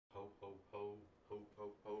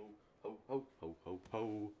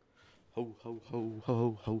ho. Ho ho ho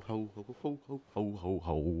ho ho ho ho ho ho ho ho ho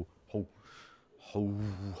ho. Ho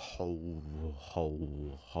ho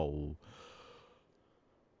ho ho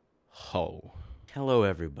ho. Hello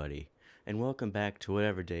everybody, and welcome back to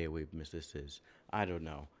whatever day of weebmas this is. I don't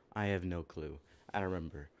know. I have no clue. I don't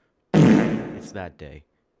remember. It's that day.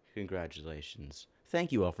 Congratulations.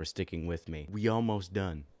 Thank you all for sticking with me. We almost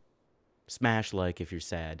done. Smash like if you're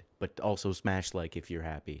sad, but also smash like if you're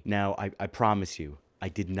happy. Now, I promise you, I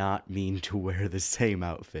did not mean to wear the same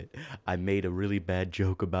outfit. I made a really bad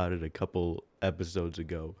joke about it a couple episodes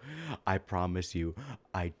ago. I promise you,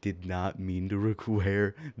 I did not mean to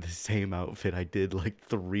wear the same outfit. I did like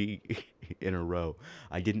 3 in a row.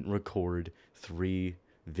 I didn't record 3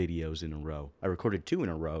 videos in a row. I recorded 2 in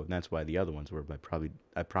a row, and that's why the other ones were, but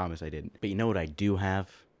I promise I didn't. But you know what I do have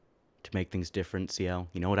to make things different, CL?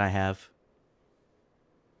 You know what I have?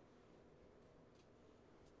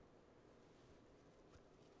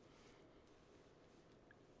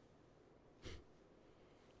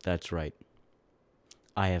 That's right.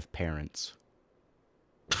 I have parents.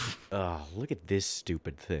 Oh, look at this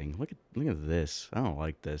stupid thing. Look at this. I don't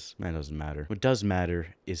like this. That doesn't matter. What does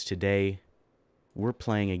matter is today we're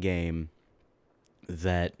playing a game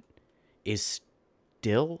that is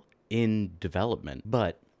still in development,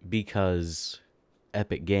 but because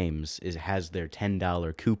Epic Games has their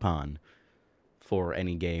 $10 coupon for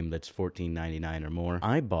any game that's $14.99 or more,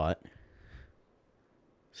 I bought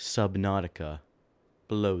Subnautica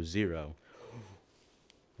Below Zero,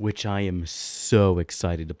 which I am so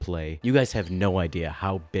excited to play. You guys have no idea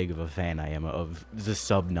how big of a fan I am of the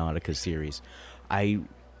Subnautica series. I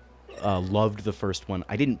loved the first one.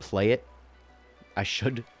 I didn't play it. I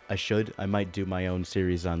should. I might do my own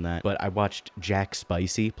series on that. But I watched Jack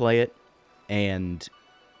Spicy play it, and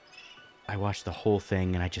I watched the whole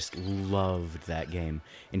thing, and I just loved that game.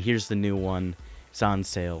 And here's the new one. It's on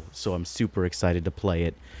sale, so I'm super excited to play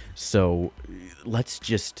it. So let's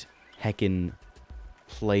just heckin'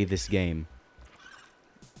 play this game.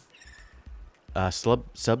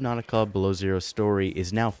 Subnautica Below Zero story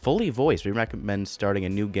is now fully voiced. We recommend starting a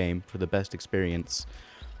new game for the best experience.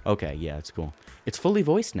 Okay, yeah, it's cool. It's fully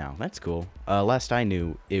voiced now. That's cool. Last I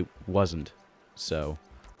knew, it wasn't. So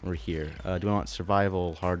we're here. Do I want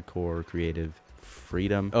survival, hardcore, creative,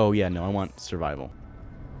 freedom? Oh yeah, no, I want survival.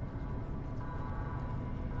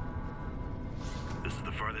 This is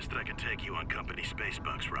the farthest I can take you on company space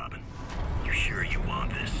bucks, Robin. You sure you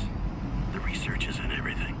want this? The research is in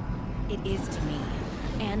everything. It is to me,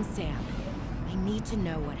 and Sam. I need to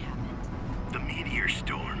know what happened. The meteor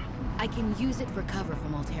storm. I can use it for cover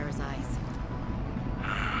from Altera's eyes.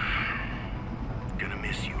 Gonna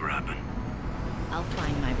miss you, Robin. I'll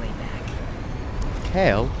find my way back.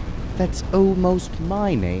 Cal, that's almost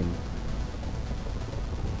my name.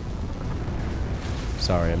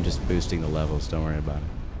 Sorry, I'm just boosting the levels. Don't worry about it.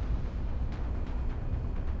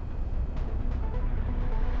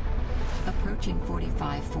 Approaching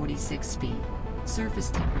 45-46 speed. Surface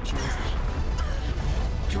temperatures.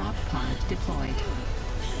 Drop pod deployed.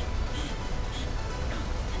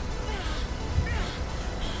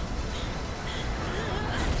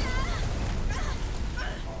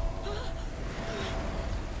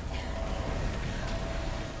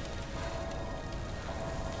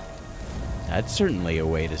 That's certainly a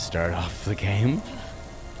way to start off the game.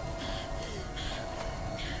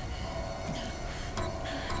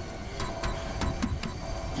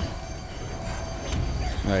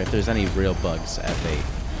 Alright, if there's any real bugs,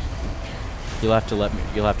 F8. You'll have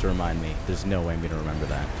to remind me. There's no way I'm gonna remember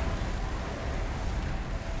that.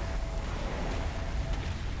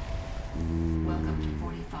 Welcome to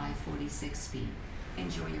 45-46 speed.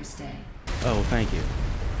 Enjoy your stay. Oh, thank you.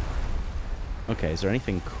 Okay, is there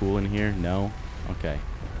anything cool in here? No? Okay.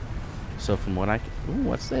 So from what I can... Ooh,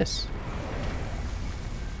 what's this?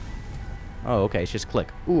 Oh, okay, it's just click.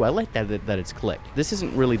 Ooh, I like that it's clicked. This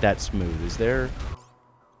isn't really that smooth. Is there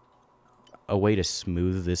a way to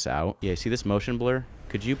smooth this out? Yeah, see this motion blur?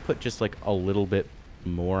 Could you put just like a little bit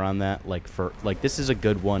more on that? Like for... Like, this is a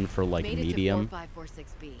good one for like medium. Made it to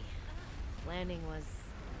 4546B. Landing was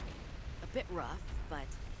a bit rough, but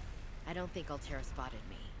I don't think Altera spotted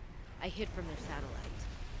me. I hid from their satellite.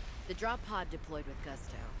 The drop pod deployed with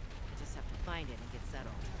gusto. I just have to find it and get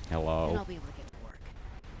settled. Hello. Then I'll be able to get to work.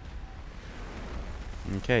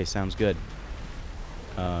 Okay, sounds good.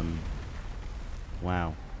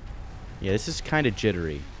 Wow. Yeah, this is kind of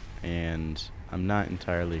jittery, and I'm not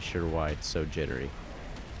entirely sure why it's so jittery,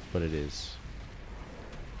 but it is.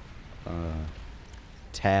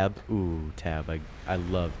 Tab. Ooh, tab. I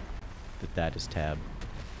love that is tab.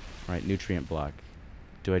 All right, nutrient block.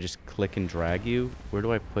 Do I just click and drag you? Where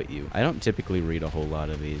do I put you? I don't typically read a whole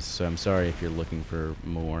lot of these, so I'm sorry if you're looking for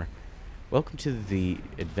more. Welcome to the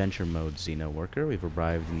adventure mode, Xeno Worker. We've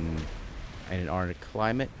arrived in an Arctic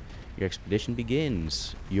climate. Your expedition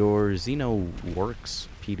begins. Your Xeno Works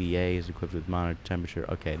PDA is equipped with monitor temperature.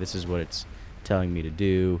 Okay, this is what it's telling me to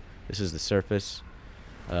do. This is the surface.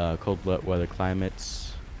 Cold weather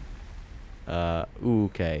climates.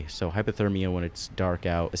 Okay, so hypothermia when it's dark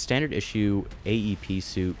out. A standard issue AEP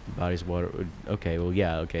suit, body's water. Okay, well,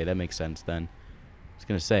 yeah, okay, that makes sense then. I was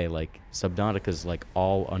gonna say, like, Subnautica's, like,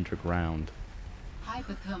 all underground.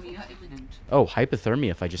 Hypothermia imminent. Oh, hypothermia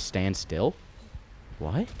if I just stand still?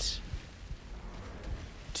 What?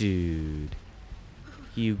 Dude.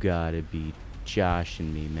 You gotta be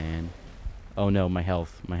joshing me, man. Oh no, my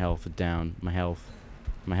health is down. My health.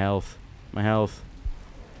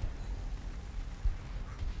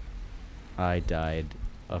 I died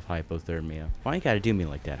of hypothermia. Why you gotta do me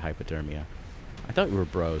like that, hypothermia? I thought we were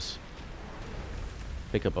bros.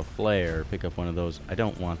 Pick up a flare, pick up one of those. I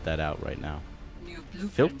don't want that out right now. New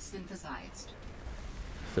blueprint synthesized.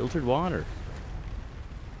 Filtered water.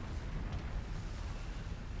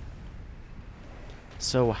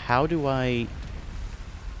 So how do I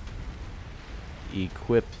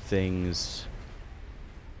equip things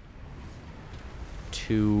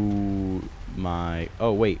to my...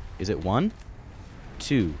 Oh, wait. Is it 1?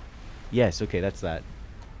 2. Yes, okay, that's that.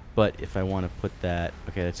 But if I want to put that...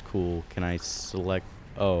 Okay, that's cool. Can I select...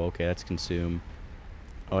 Oh, okay, that's consume.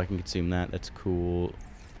 Oh, I can consume that. That's cool.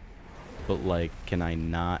 But, like, can I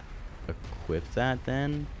not equip that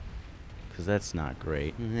then? Because that's not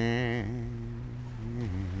great.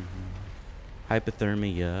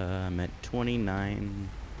 Hypothermia, I'm at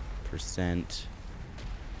 29%.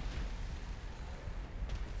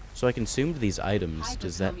 So I consumed these items.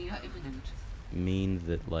 Does that mean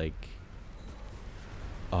that, like...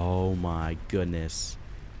 Oh my goodness.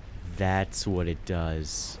 That's what it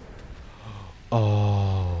does.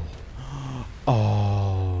 Oh.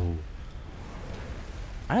 Oh.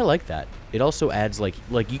 I like that. It also adds, like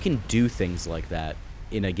you can do things like that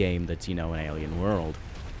in a game that's, you know, an alien world.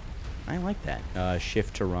 I like that.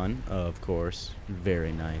 Shift to run, of course.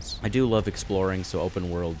 Very nice. I do love exploring, so open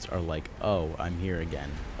worlds are like, oh, I'm here again.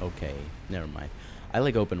 Okay, never mind. I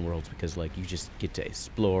like open worlds because, like, you just get to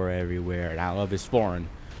explore everywhere, and I love exploring.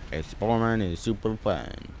 Exploring is super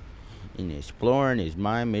fun. And exploring is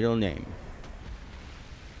my middle name.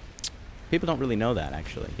 People don't really know that,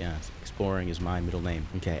 actually. Yeah, exploring is my middle name.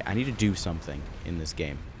 Okay, I need to do something in this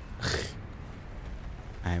game.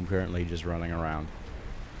 I am currently just running around.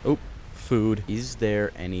 Oh, food. Is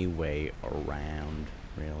there any way around,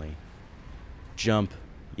 really? Jump.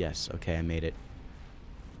 Yes, okay, I made it.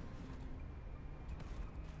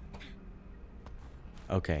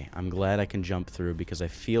 Okay, I'm glad I can jump through because I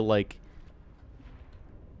feel like...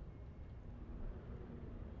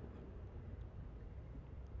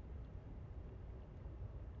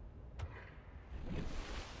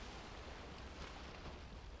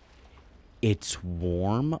 It's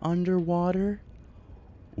warm underwater?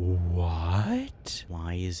 What?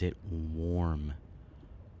 Why is it warm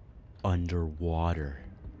underwater?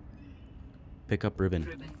 Pick up ribbon.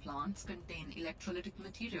 Ribbon plants contain electrolytic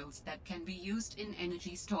materials that can be used in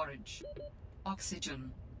energy storage.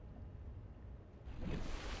 Oxygen.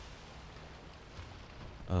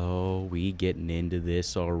 Oh, we getting into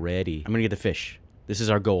this already. I'm gonna get the fish. This is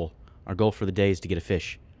our goal. Our goal for the day is to get a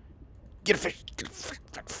fish. Get a fish! Get a fish!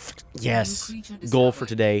 Yes! Goal for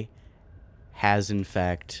today has, in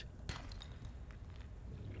fact,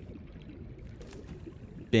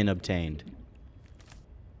 been obtained.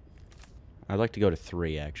 I'd like to go to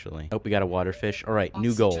 3, actually. Oh, we got a waterfish. Alright,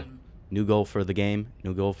 new goal. New goal for the game.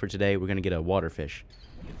 New goal for today. We're gonna get a waterfish.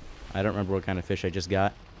 I don't remember what kind of fish I just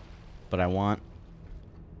got, but I want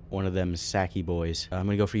one of them sacky boys. I'm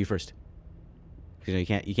gonna go for you first. You know,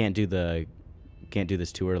 you can't do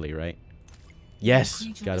this too early, right? Yes!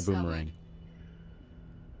 Got a boomerang.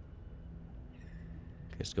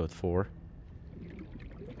 Okay, let's go with 4.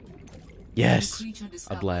 Yes!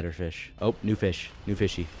 A bladderfish. Oh, new fish. New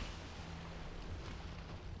fishy.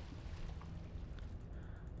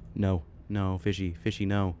 No. No, fishy. Fishy,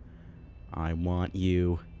 no. I want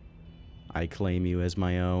you. I claim you as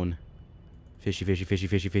my own. Fishy, fishy, fishy,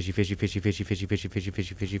 fishy, fishy, fishy, fishy, fishy, fishy, fishy, fishy,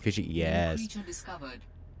 fishy, fishy, fishy. Yes.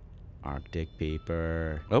 Arctic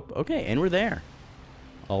peeper. Oh, okay, and we're there.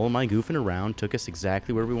 All of my goofing around took us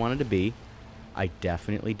exactly where we wanted to be. I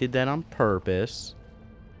definitely did that on purpose.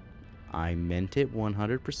 I meant it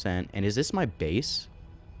 100%. And is this my base?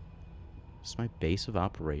 Is this my base of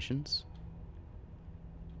operations?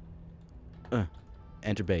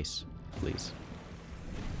 Enter base, please.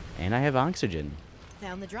 And I have oxygen.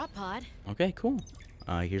 Found the drop pod. Okay, cool.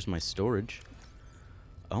 Here's my storage.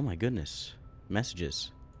 Oh my goodness.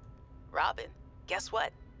 Messages. Robin, guess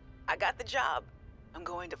what? I got the job. I'm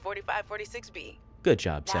going to 4546B. Good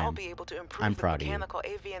job, Now Sam. I'll be able to improve I'm the proud of you. mechanical,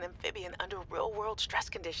 avian, amphibian under real-world stress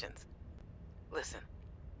conditions. Listen,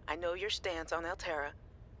 I know your stance on Alterra,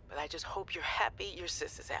 but I just hope you're happy your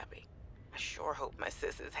sis is happy. I sure hope my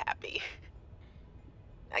sis is happy.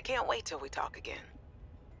 I can't wait till we talk again.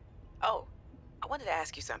 Oh, I wanted to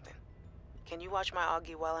ask you something. Can you watch my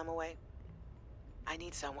Augie while I'm away? I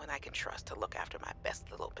need someone I can trust to look after my best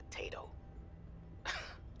little potato.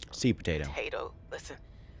 Sea potato. Potato, listen.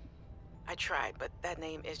 I tried, but that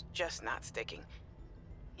name is just not sticking.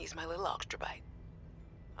 He's my little oxtrabite.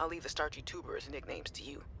 I'll leave the starchy tuber as nicknames to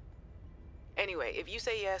you. Anyway, if you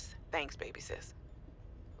say yes, thanks, baby sis.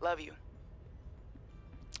 Love you.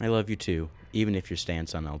 I love you too. Even if your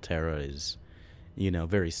stance on Alterra is, you know,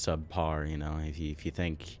 very subpar, you know, if you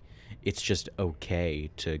think it's just okay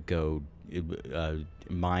to go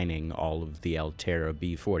mining all of the Alterra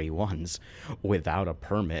B41s without a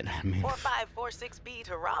permit. I mean, 4546B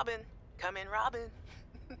to Robin. Come in, Robin.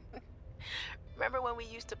 Remember when we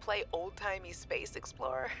used to play old-timey Space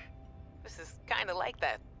Explorer? This is kind of like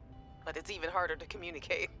that, but it's even harder to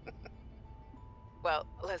communicate. Well,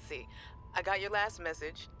 let's see. I got your last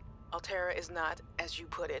message. Alterra is not, as you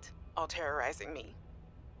put it, Alterrorizing me.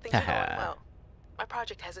 Things are going well. My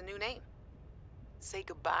project has a new name. Say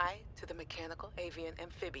goodbye to the mechanical, avian,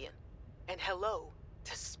 amphibian, and hello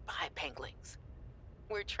to spy penguins.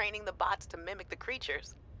 We're training the bots to mimic the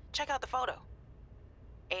creatures. Check out the photo.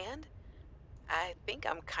 And I think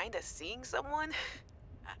I'm kind of seeing someone.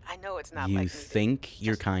 I know it's not you like me think to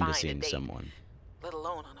you're just kind of find a seeing date, someone. let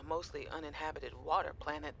alone on a mostly uninhabited water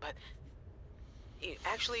planet, but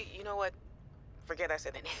actually, you know what? Forget I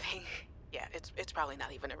said anything. Yeah, it's probably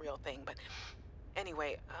not even a real thing, but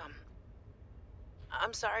anyway,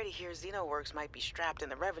 I'm sorry to hear XenoWorks might be strapped in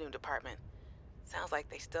the revenue department. Sounds like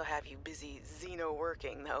they still have you busy Xeno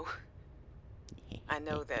working, though. I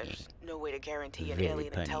know there's no way to guarantee an Very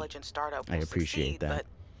alien punny. intelligence startup I will appreciate succeed, that. but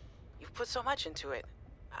you've put so much into it.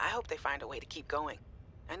 I hope they find a way to keep going.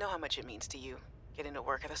 I know how much it means to you, getting to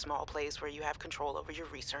work at a small place where you have control over your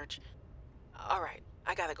research. All right,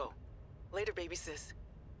 I gotta go. Later, baby sis.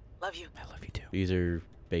 Love you. I love you too. These are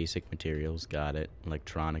basic materials. Got it.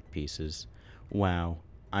 Electronic pieces. Wow.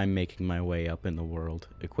 I'm making my way up in the world.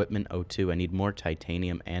 Equipment O2. I need more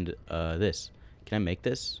titanium and this. Can I make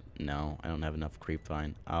this? No, I don't have enough creep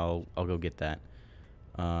vine. I'll go get that.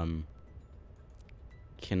 Can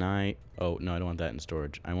I? Oh no, I don't want that in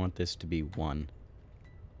storage. I want this to be 1.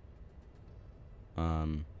 I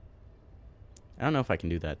don't know if I can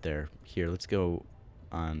do that there. Here, let's go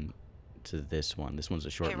on to this one. This one's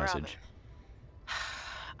a short Hey, message. Robin.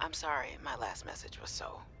 I'm sorry my last message was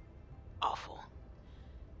so awful.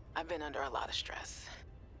 I've been under a lot of stress.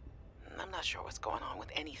 I'm not sure what's going on with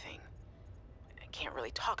anything. I can't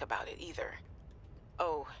really talk about it either.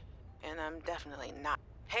 Oh, and I'm definitely not.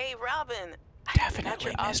 Hey, Robin! I got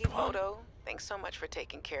Definitely your missed Augie one. photo. Thanks so much for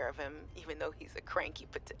taking care of him, even though he's a cranky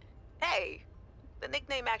potato. Hey! The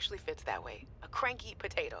nickname actually fits that way. A cranky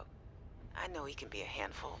potato. I know he can be a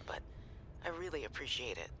handful, but I really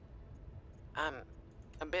appreciate it. I'm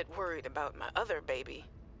a bit worried about my other baby,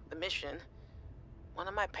 the mission. One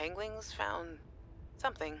of my penguins found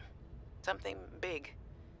something big.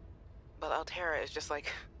 But Alterra is just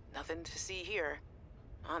like nothing to see here.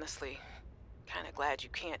 Honestly, kinda glad you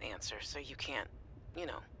can't answer so you can't, you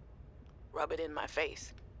know, rub it in my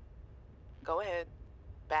face. Go ahead,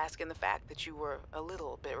 bask in the fact that you were a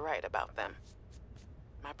little bit right about them.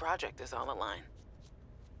 My project is on the line.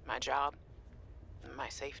 My job, my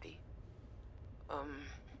safety.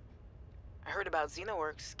 I heard about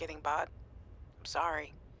XenoWorks getting bought. I'm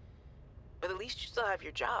sorry. But at least you still have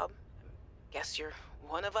your job. Guess you're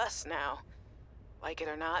one of us now. Like it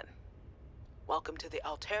or not. Welcome to the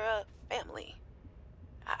Alterra family.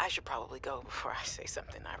 I should probably go before I say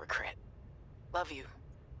something I regret. Love you.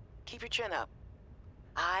 Keep your chin up.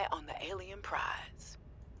 Eye on the alien prize.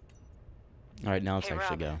 All right, now let's Hey,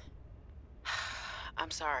 actually Robin. go.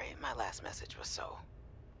 I'm sorry my last message was so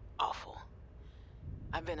awful.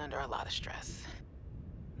 I've been under a lot of stress.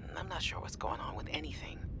 I'm not sure what's going on with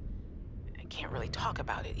anything. I can't really talk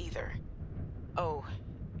about it either. Oh,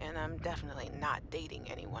 and I'm definitely not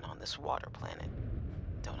dating anyone on this water planet.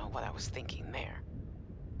 Don't know what I was thinking there.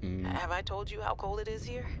 Have I told you how cold it is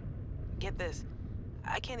here? Get this.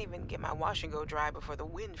 I can't even get my wash and go dry before the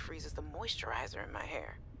wind freezes the moisturizer in my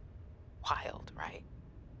hair. Wild, right?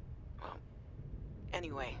 Well,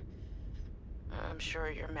 anyway, I'm sure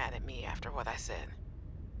you're mad at me after what I said.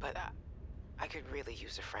 but I could really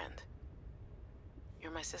use a friend.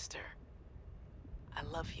 You're my sister. I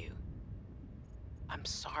love you. I'm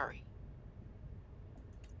sorry.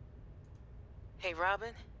 Hey,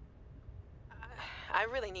 Robin. I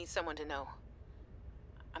really need someone to know.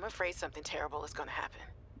 I'm afraid something terrible is gonna happen.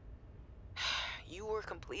 You were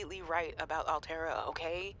completely right about Altera,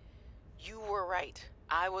 okay? You were right.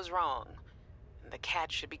 I was wrong. The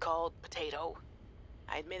cat should be called Potato.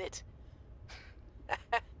 I admit it.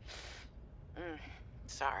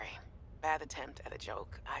 Sorry. Bad attempt at a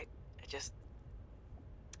joke. I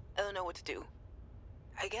don't know what to do.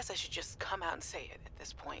 I guess I should just come out and say it at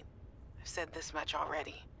this point. I've said this much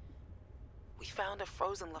already. We found a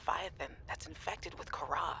frozen Leviathan that's infected with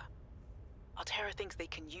Kara. Altera thinks they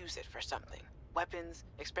can use it for something. Weapons,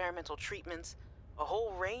 experimental treatments, a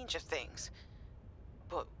whole range of things.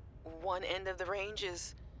 But one end of the range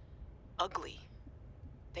is ugly,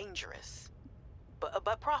 dangerous,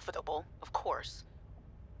 but profitable, of course.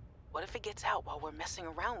 What if it gets out while we're messing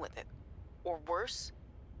around with it? Or worse,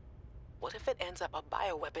 what if it ends up a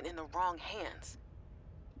bioweapon in the wrong hands?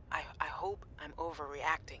 I hope I'm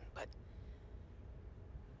overreacting, but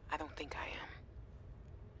I don't think I am.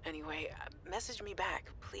 Anyway, message me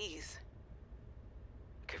back, please.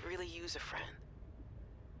 I could really use a friend.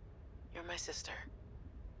 You're my sister.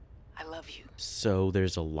 I love you. So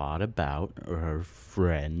there's a lot about her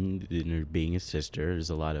friend and her being a sister. There's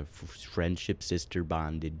a lot of friendship, sister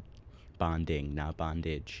bonding, not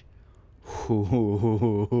bondage.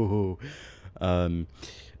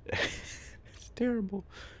 It's terrible.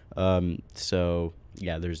 So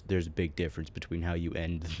yeah, there's a big difference between how you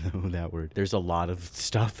end that word. There's a lot of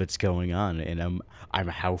stuff that's going on, and I'm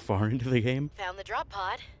how far into the game? Found the drop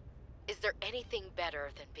pod. Is there anything better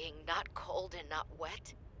than being not cold and not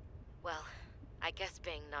wet? Well, I guess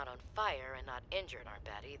being not on fire and not injured aren't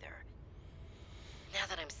bad either. Now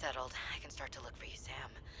that I'm settled, I can start to look for you, Sam.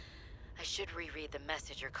 I should reread the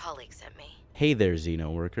message your colleague sent me. Hey there,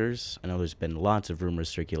 Xeno workers. I know there's been lots of rumors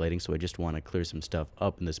circulating, so I just want to clear some stuff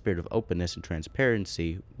up in the spirit of openness and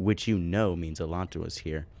transparency, which you know means a lot to us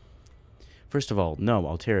here. First of all, no,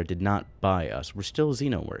 Altera did not buy us. We're still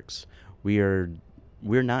Xenoworks. We're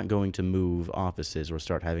not going to move offices or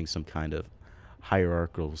start having some kind of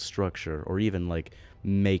hierarchical structure, or even like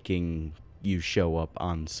making you show up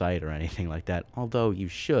on site or anything like that, although you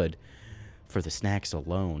should for the snacks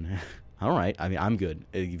alone. All right, I mean, I'm good.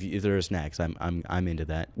 If there are snacks, I'm into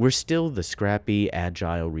that. We're still the scrappy,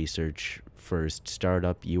 agile research first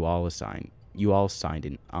startup you all signed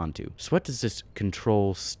in onto. So what does this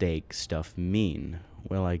control stake stuff mean?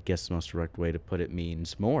 Well, I guess the most direct way to put it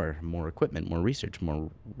means more equipment, more research, more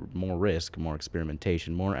risk, more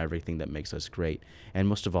experimentation, more everything that makes us great, and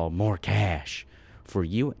most of all, more cash for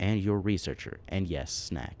you and your researcher. And yes,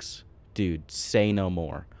 snacks. Dude, say no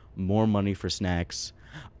more. More money for snacks.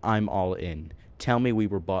 I'm all in. Tell me we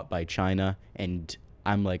were bought by China, and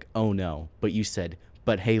I'm like, oh no. But you said,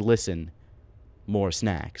 but hey, listen, more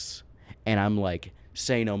snacks. And I'm like,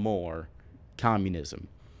 say no more. Communism.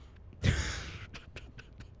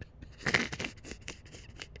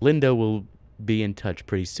 Linda will be in touch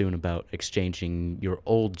pretty soon about exchanging your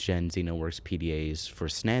old Gen Xenoworks PDAs for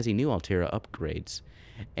snazzy new Altera upgrades,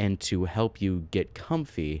 and to help you get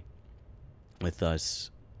comfy with us,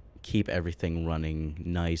 keep everything running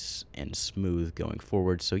nice and smooth going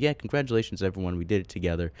forward. So yeah, congratulations everyone, we did it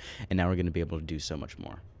together, and now we're going to be able to do so much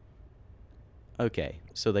more. Okay,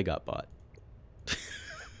 so they got bought.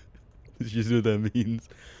 You know what that means?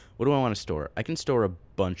 What do I want to store? I can store a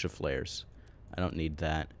bunch of flares. I don't need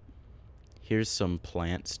that. Here's some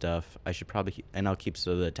plant stuff. I should probably, and I'll keep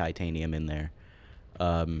some of the titanium in there.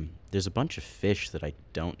 There's a bunch of fish that I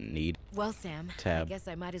don't need. Well, Sam, Tab. I guess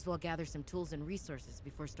I might as well gather some tools and resources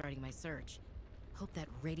before starting my search. Hope that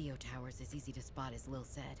radio tower's as easy to spot as Lil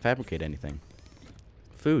said. Fabricate anything.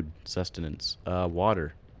 Food, sustenance,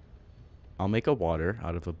 water. I'll make a water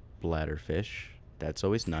out of a bladderfish. That's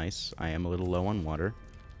always nice. I am a little low on water.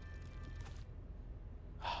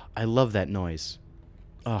 I love that noise.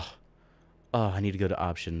 Oh, I need to go to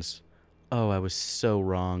options. Oh, I was so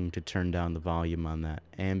wrong to turn down the volume on that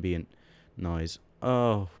ambient noise.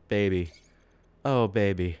 Oh, baby. Oh,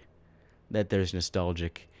 baby. That there's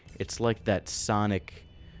nostalgic. It's like that sonic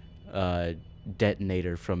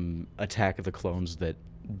detonator from Attack of the Clones that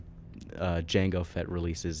Jango Fett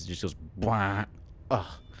releases. It just goes, blah.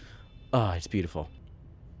 Oh, it's beautiful.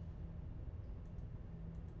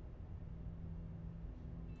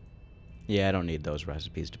 Yeah, I don't need those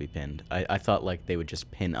recipes to be pinned. I thought like they would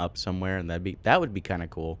just pin up somewhere, and that would be kind of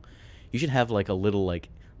cool. You should have like a little like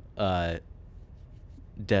devs,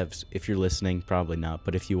 if you're listening, probably not,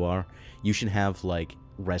 but if you are, you should have like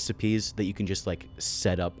recipes that you can just like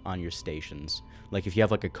set up on your stations. Like if you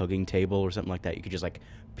have like a cooking table or something like that, you could just like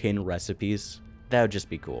pin recipes. That would just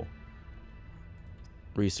be cool.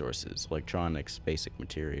 Resources, electronics, basic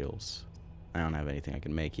materials. I don't have anything I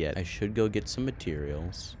can make yet. I should go get some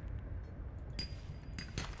materials.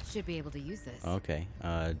 Should be able to use this. Okay.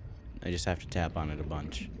 I just have to tap on it a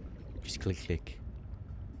bunch. Just click, click.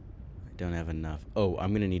 I don't have enough. Oh,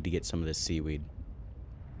 I'm gonna need to get some of this seaweed.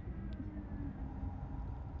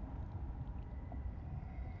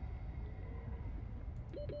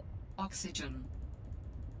 Oxygen.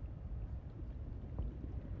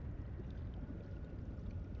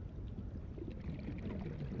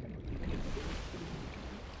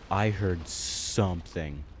 I heard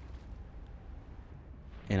something.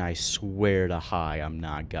 And I swear to high, I'm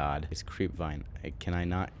not God. It's creepvine. Can I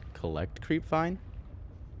not collect creepvine?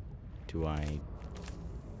 Do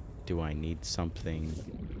I need something?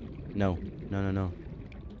 No. No, no, no.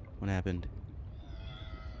 What happened?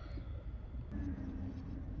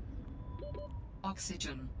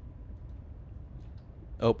 Oxygen.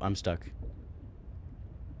 Oh, I'm stuck.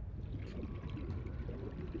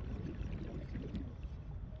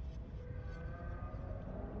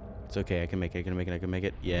 It's okay, I can make it, I can make it, I can make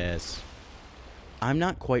it. Yes. I'm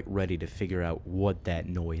not quite ready to figure out what that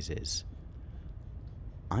noise is.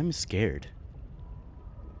 I'm scared.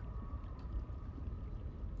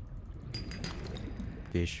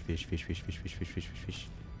 Fish, fish, fish, fish, fish, fish, fish, fish, fish, fish.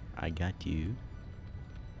 I got you.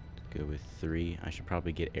 Go with 3. I should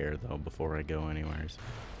probably get air though before I go anywhere.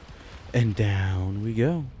 And down we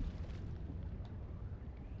go.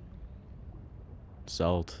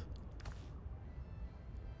 Salt.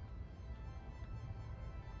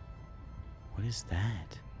 What is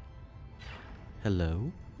that?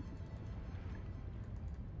 Hello?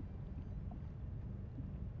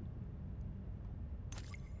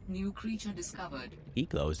 New creature discovered. He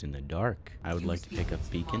glows in the dark. I would like to pick up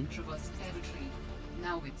beacon. Traverse territory.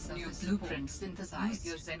 Now with surface blueprint synthesize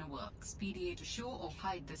your Xenoworks PDA to show or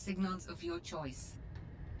hide the signals of your choice.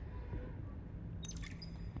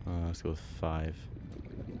 Let's go with 5.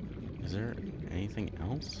 Is there anything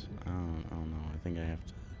else? I don't know. I think I have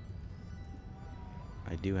to.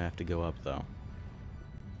 I do have to go up though.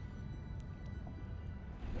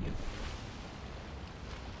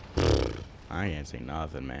 I can't say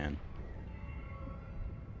nothing, man.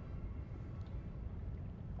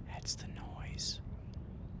 That's the noise.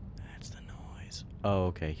 That's the noise. Oh,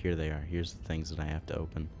 okay. Here they are. Here's the things that I have to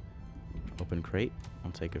open. Open crate.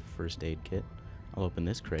 I'll take a first aid kit. I'll open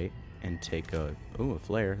this crate and take a... Ooh, a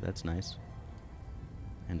flare. That's nice.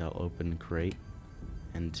 And I'll open crate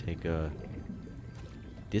and take a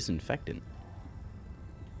disinfectant.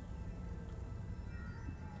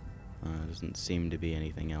 Doesn't seem to be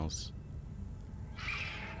anything else.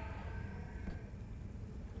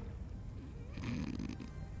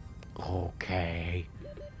 Okay.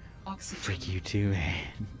 Oxygen. Freak you too,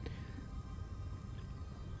 man.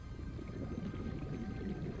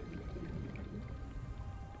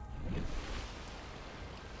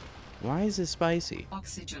 Why is it spicy?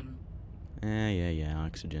 Oxygen. Yeah.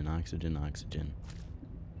 Oxygen, oxygen, oxygen.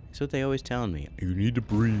 That's what they always telling me. You need to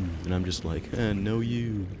breathe. And I'm just like, no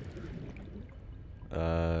you.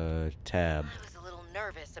 Tab. I was a little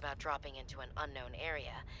nervous about dropping into an unknown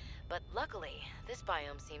area, but luckily, this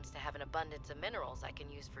biome seems to have an abundance of minerals I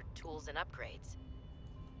can use for tools and upgrades.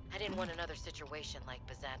 I didn't want another situation like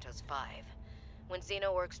Bazantos 5. When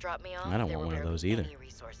Xenoworks dropped me off, I don't there want were one of barely those either. any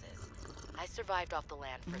resources. I survived off the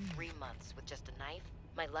land for 3 months with just a knife,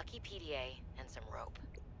 my lucky PDA, and some rope.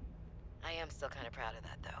 I am still kind of proud of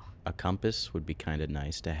that, though. A compass would be kind of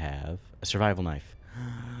nice to have. A survival knife.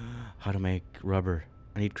 How to make rubber.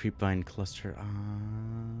 I need creepvine cluster.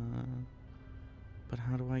 But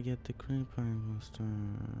how do I get the creepvine cluster?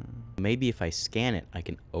 Maybe if I scan it, I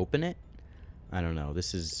can open it? I don't know.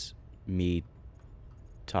 This is me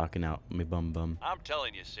talking out my bum bum. I'm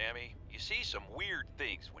telling you, Sammy, you see some weird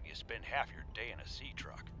things when you spend half your day in a sea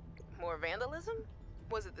truck. More vandalism?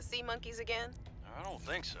 Was it the sea monkeys again? I don't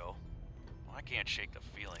think so. I can't shake the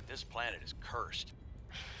feeling this planet is cursed.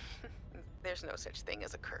 There's no such thing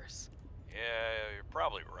as a curse. Yeah, you're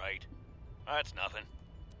probably right. That's nothing.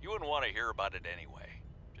 You wouldn't want to hear about it anyway.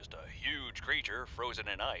 Just a huge creature frozen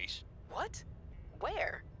in ice. What?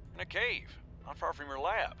 Where? In a cave, not far from your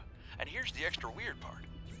lab. And here's the extra weird part.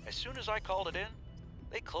 As soon as I called it in,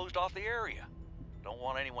 they closed off the area. Don't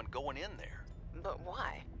want anyone going in there. But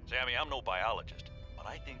why? Sammy, I'm no biologist, but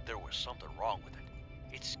I think there was something wrong with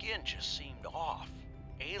it. Its skin just seemed off.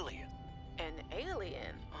 Alien. An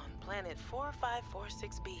alien on planet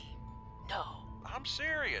 4546b. No. I'm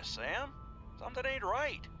serious, Sam. Something ain't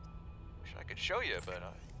right. Wish I could show you, but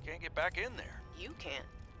I can't get back in there. You can't.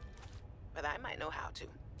 But I might know how to.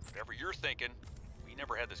 Whatever you're thinking, we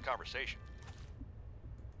never had this conversation.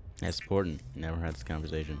 That's important. Never had this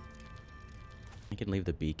conversation. I can leave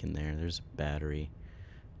the beacon there. There's a battery.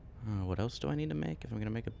 What else do I need to make if I'm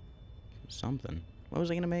gonna make something? What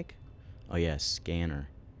was I gonna make? Oh yeah, scanner.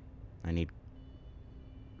 I need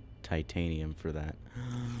titanium for that.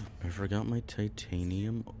 I forgot my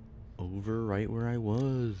titanium over right where I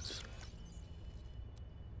was.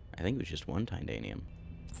 I think it was just one titanium.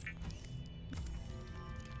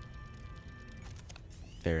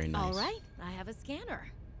 Very nice. All right, I have a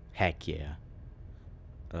scanner. Heck yeah.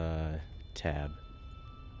 Tab.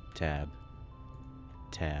 Tab.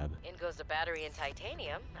 Tab. In goes the battery and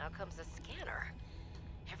titanium. Out comes a scanner.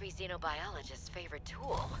 Every xenobiologist's favorite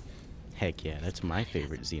tool. Heck yeah, that's my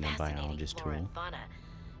favorite Fascinating xenobiologist flora tool. and fauna,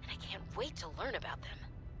 and I can't wait to learn about them.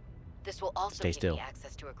 This will also Stay give still. me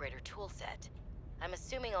access to a greater tool set. I'm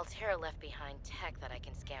assuming Altera left behind tech that I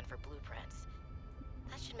can scan for blueprints.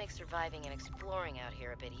 That should make surviving and exploring out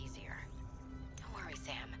here a bit easier. Don't worry,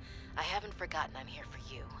 Sam. I haven't forgotten I'm here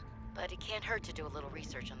for you. But it can't hurt to do a little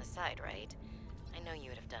research on the side, right? I know you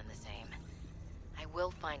would have done the same. I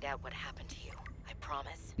will find out what happened to you. I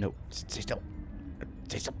promise. Nope. Stay still.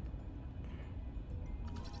 Stay still.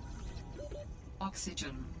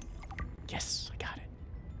 Oxygen. Yes, I got it.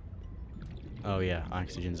 Oh yeah,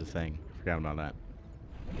 oxygen's a thing. Forgot about that.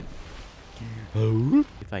 Oh.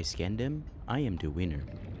 If I scanned him, I am the winner.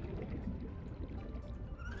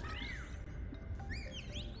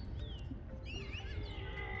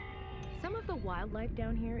 Some of the wildlife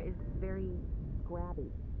down here is very grabby.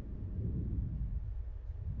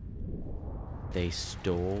 They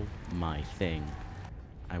stole my thing.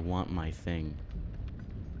 I want my thing.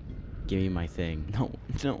 Give me my thing. No,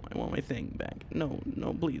 no, I want my thing back. No,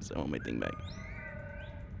 no, please, I want my thing back.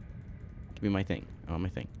 Give me my thing. I want my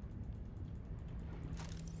thing.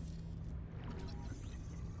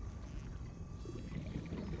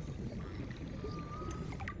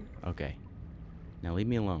 Okay. Now leave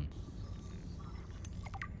me alone.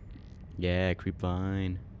 Yeah, creep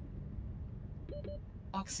vine.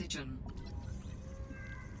 Oxygen.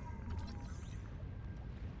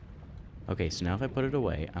 Okay, so now if I put it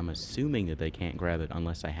away, I'm assuming that they can't grab it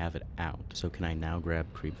unless I have it out. So can I now grab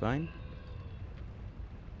creepvine?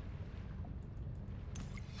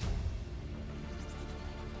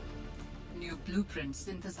 New blueprint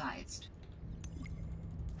synthesized.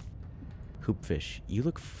 Hoopfish, you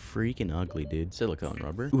look freaking ugly, dude. Silicone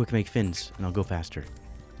rubber. Ooh, I can make fins, and I'll go faster.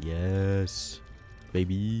 Yes,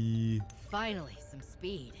 baby. Finally, some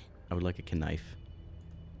speed. I would like a knife.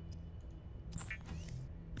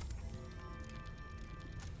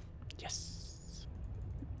 Yes.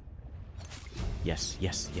 Yes,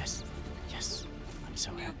 yes, yes, yes. I'm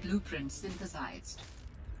so New happy. blueprint synthesized.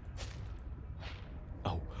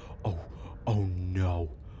 Oh, oh, oh no.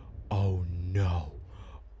 Oh no.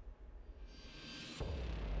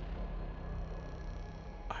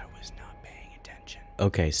 I was not paying attention.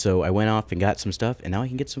 Okay, so I went off and got some stuff, and now I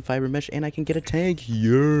can get some fiber mesh, and I can get a tank.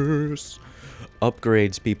 Yes!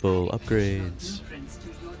 Upgrades, people, upgrades. Blueprints to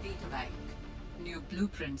your data bank. New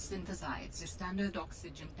blueprint synthesized. The standard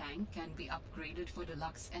oxygen tank can be upgraded for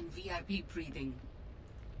deluxe and VIP breathing.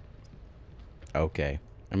 Okay,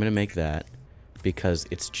 I'm gonna make that because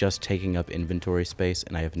it's just taking up inventory space,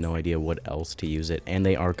 and I have no idea what else to use it, and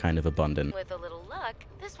they are kind of abundant. With a little luck,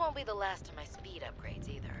 this won't be the last of my speed upgrades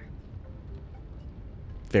either.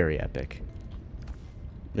 Very epic.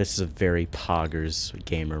 This is a very Poggers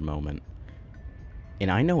gamer moment. And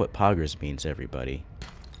I know what Poggers means, everybody.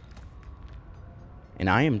 And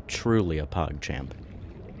I am truly a Pog champ.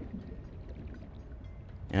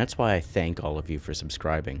 And that's why I thank all of you for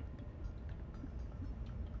subscribing.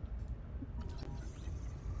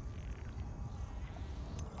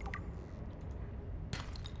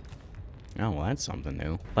 Oh, well, that's something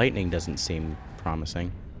new. Lightning doesn't seem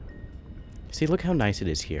promising. See, look how nice it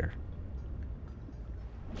is here.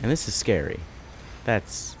 And this is scary.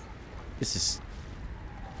 This is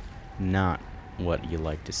not what you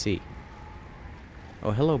like to see.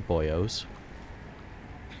 Oh, hello, boyos.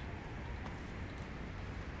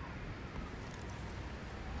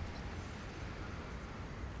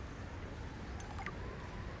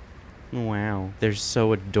 Wow, they're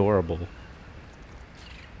so adorable.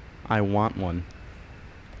 I want one.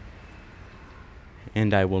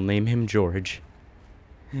 And I will name him George.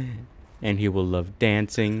 And he will love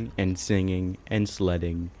dancing and singing and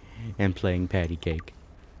sledding and playing patty cake.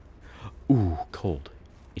 Ooh, cold.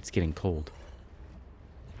 It's getting cold.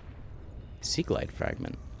 Sea glide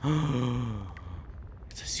fragment.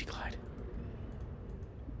 It's a sea glide.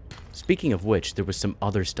 Speaking of which, there was some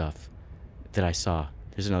other stuff that I saw.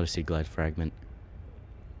 There's another Sea Glide fragment.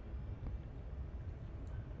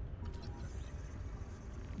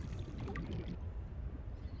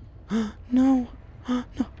 No. No.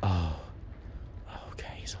 Oh.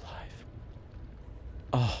 Okay, he's alive.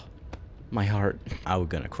 Oh. My heart. I was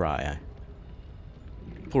gonna cry.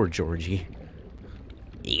 Poor Georgie.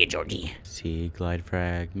 Yeah, Georgie. Sea Glide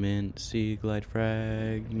fragment, Sea Glide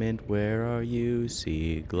fragment, where are you?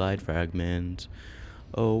 Sea Glide fragment.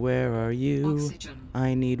 Oh, where are you? Oxygen.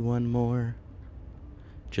 I need one more.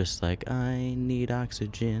 Just like I need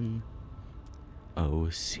oxygen. Oh,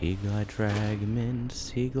 Sea Glide fragment,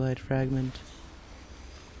 Sea Glide fragment.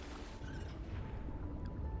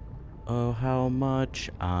 Oh, how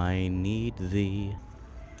much I need thee.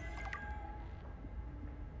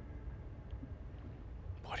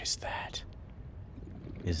 What is that?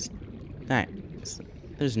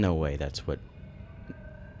 There's no way that's what...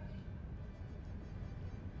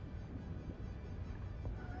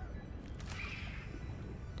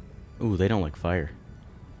 Ooh, they don't like fire.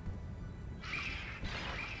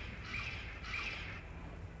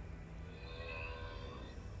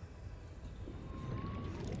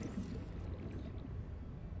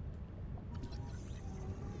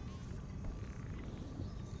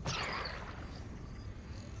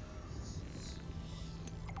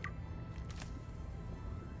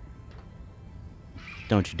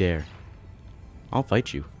 Don't you dare. I'll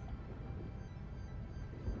fight you.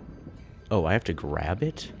 Oh, I have to grab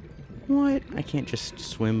it? What? I can't just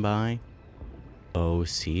swim by? Oh,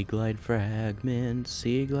 Sea Glide fragment,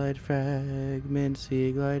 Sea Glide fragment,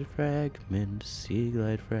 Sea Glide fragment, Sea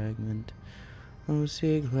Glide fragment. Oh,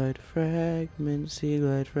 Sea Glide fragment, Sea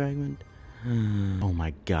Glide fragment. Oh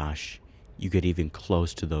my gosh. You get even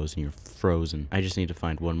close to those and you're frozen. I just need to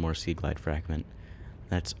find one more Sea Glide fragment.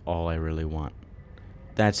 That's all I really want.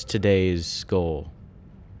 That's today's goal.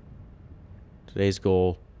 Today's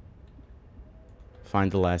goal.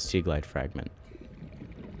 Find the last Sea Glide fragment.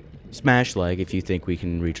 Smash like if you think we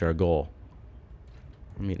can reach our goal.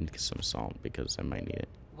 I'm eating some salt because I might need it.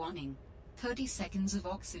 Warning. 30 seconds of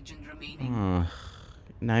oxygen remaining.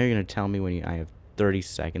 Now you're going to tell me when I have 30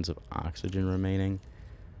 seconds of oxygen remaining?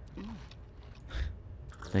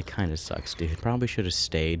 That kind of sucks, dude. Probably should have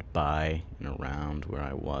stayed by and around where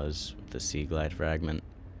I was with the Sea Glide fragment.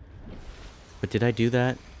 But did I do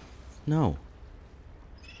that? No.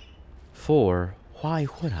 For why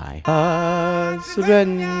would I?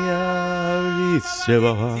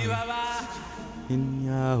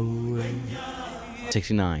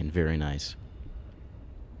 69, very nice.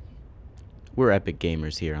 We're epic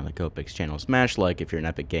gamers here on the COPiX channel. Smash like if you're an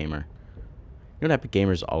epic gamer. You know what epic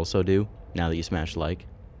gamers also do now that you smash like?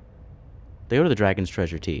 They go to the Dragon's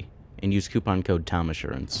Treasure Tea and use coupon code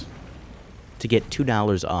tamasurance to get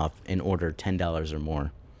 $2 off and order $10 or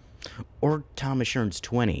more. Or tamasurance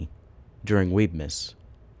 20 during weebmas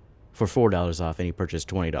for $4 off any purchase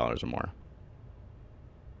 $20 or more.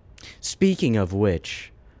 Speaking of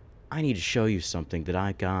which, I need to show you something that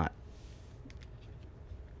I got.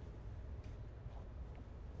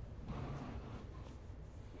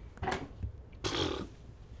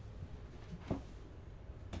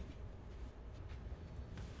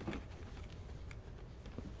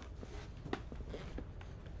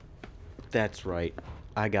 That's right.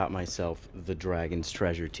 I got myself the Dragon's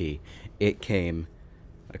Treasure Tea. It came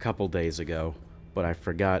a couple days ago, but I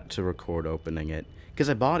forgot to record opening it because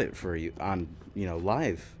I bought it for you on,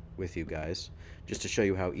 live with you guys, just to show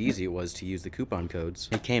you how easy it was to use the coupon codes.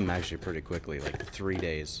 It came actually pretty quickly, like 3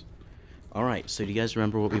 days. All right, so do you guys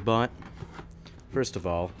remember what we bought? First of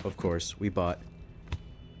all, of course, we bought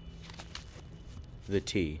the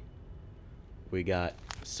tea. We got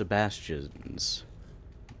Sebastian's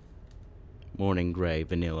Morning Grey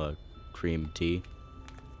Vanilla Cream Tea.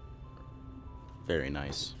 Very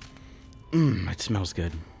nice. It smells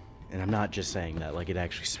good. And I'm not just saying that, like, it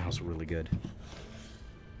actually smells really good.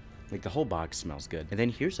 Like, the whole box smells good. And then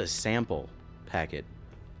here's a sample packet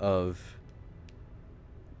of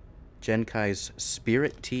Genkai's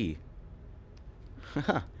Spirit Tea.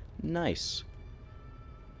 Haha, nice.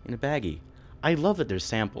 In a baggie. I love that there's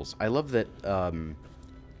samples. I love that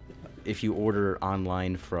if you order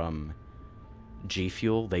online from G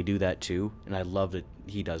Fuel, they do that too, and I love that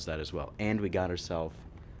he does that as well. And we got ourselves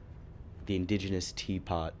the indigenous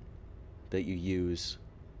teapot that you use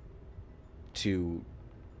to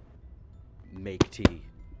make tea,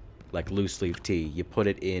 like loose leaf tea. You put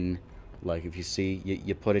it in, like if you see,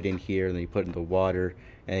 you put it in here, and then you put it in the water,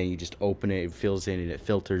 and then you just open it, it fills in, and it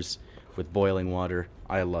filters with boiling water.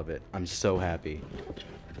 I love it. I'm so happy.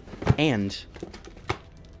 And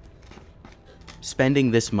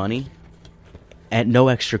spending this money at no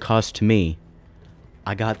extra cost to me.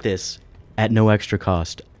 I got this at no extra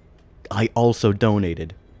cost. I also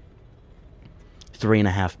donated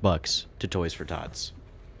 $3.50 to Toys for Tots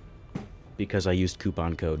because I used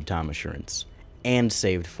coupon code tamasurance and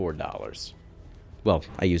saved $4. Well,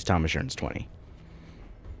 I used tamasurance 20.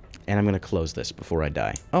 And I'm gonna close this before I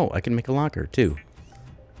die. Oh, I can make a locker too.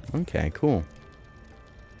 Okay, cool.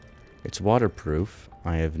 It's waterproof.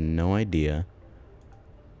 I have no idea.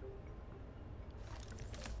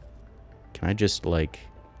 Can I just, like...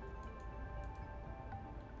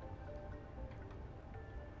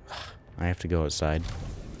 I have to go outside.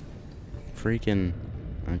 Freaking...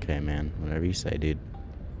 Okay, man. Whatever you say, dude.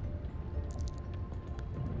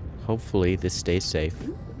 Hopefully this stays safe.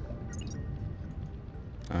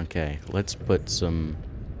 Okay, let's put some...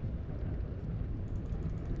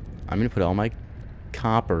 I'm gonna put all my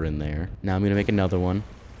copper in there. Now I'm gonna make another one.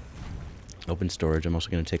 Open storage. I'm also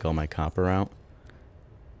gonna take all my copper out.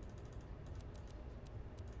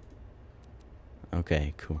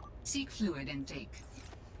 Okay, cool. Seek fluid intake.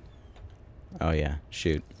 Oh yeah,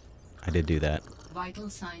 shoot. I did do that. Vital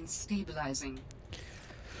signs stabilizing.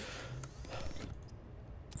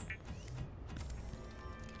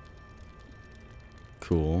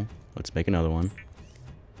 Cool. Let's make another one.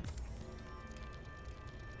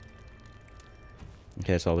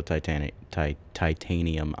 Okay, that's all the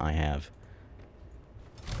titanium I have.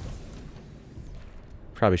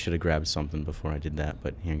 Probably should have grabbed something before I did that,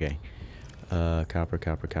 but here, okay.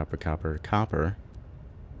 Copper.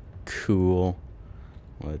 Cool.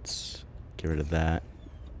 Let's get rid of that.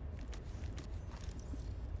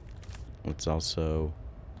 Let's also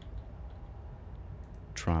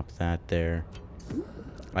drop that there.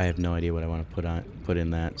 I have no idea what I want to put in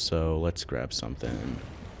that, so let's grab something.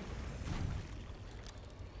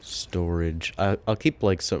 Storage. I'll keep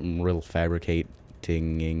like some real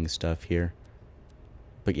fabricating stuff here.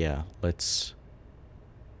 But yeah, let's...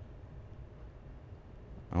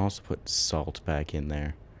 I'll also put salt back in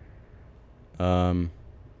there.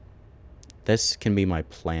 This can be my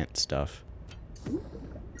plant stuff.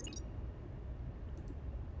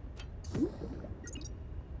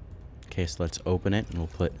 Okay, so let's open it and we'll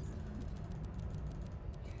put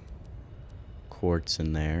quartz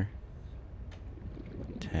in there.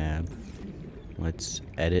 Tab. Let's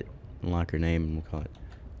edit, unlock our name, and we'll call it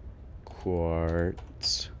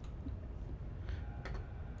quartz.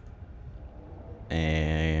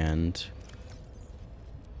 And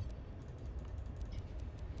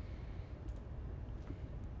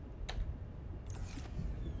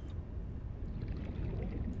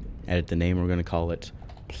edit the name, we're going to call it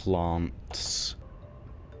plants.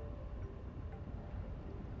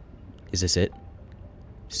 Is this it?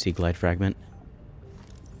 Sea glide fragment?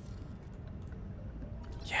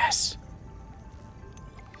 Yes.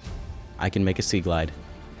 I can make a sea glide.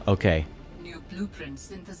 Okay. New blueprint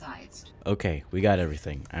synthesized. Okay, we got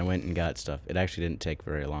everything. I went and got stuff. It actually didn't take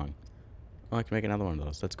very long. Oh, I can make another one of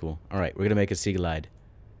those. That's cool. Alright, we're gonna make a sea glide.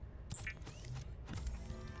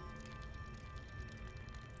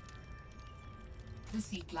 The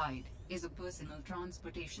Sea Glide is a personal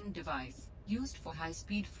transportation device used for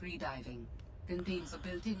high-speed freediving. Contains a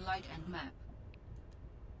built-in light and map.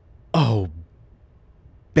 Oh,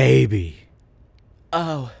 baby.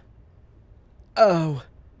 Oh. Oh.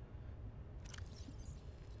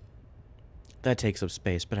 That takes up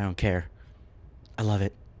space, but I don't care. I love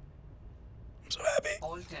it. I'm so happy.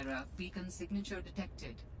 All-Terra beacon signature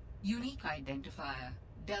detected. Unique identifier.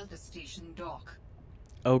 Delta Station dock.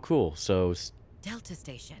 Oh, cool. So... Delta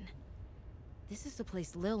Station. This is the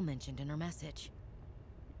place Lil mentioned in her message.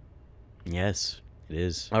 Yes, it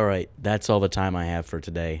is. Alright, that's all the time I have for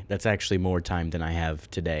today. That's actually more time than I have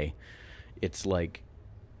today. It's like...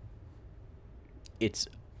 It's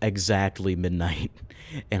exactly midnight,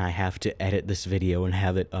 and I have to edit this video and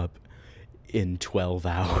have it up in 12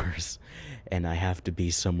 hours. And I have to be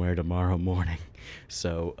somewhere tomorrow morning.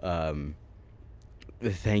 So,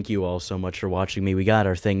 thank you all so much for watching me. We got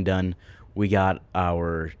our thing done. We got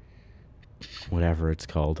our... whatever it's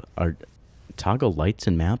called. Our... toggle lights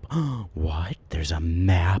and map? What? There's a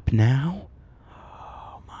map now?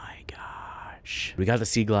 Oh my gosh. We got the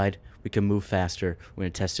Sea Glide. We can move faster. We're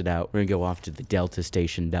going to test it out. We're going to go off to the Delta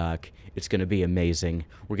Station dock. It's going to be amazing.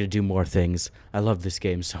 We're going to do more things. I love this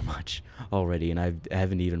game so much already, and I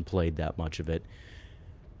haven't even played that much of it.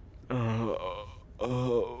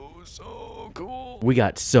 Oh, so cool. We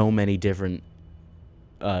got so many different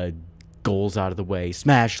goals out of the way.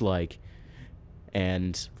 Smash like.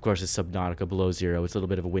 And, of course, it's Subnautica Below Zero. It's a little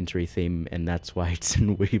bit of a wintry theme, and that's why it's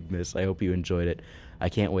in weebmas. I hope you enjoyed it. I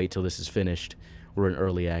can't wait till this is finished. We're in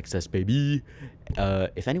early access, baby.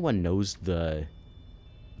 If anyone knows the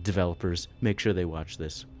developers, make sure they watch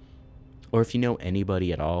this. Or if you know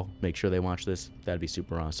anybody at all, make sure they watch this. That'd be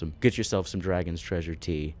super awesome. Get yourself some Dragon's Treasure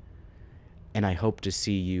tea. And I hope to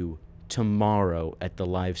see you tomorrow at the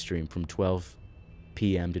live stream from 12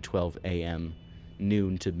 p.m. to 12 a.m.,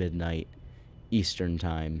 noon to midnight, Eastern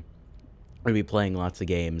Time. We're going to be playing lots of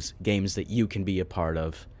games that you can be a part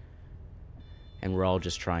of. And we're all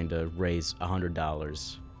just trying to raise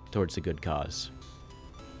 $100 towards a good cause.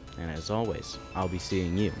 And as always, I'll be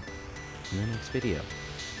seeing you in the next video.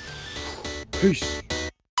 Peace.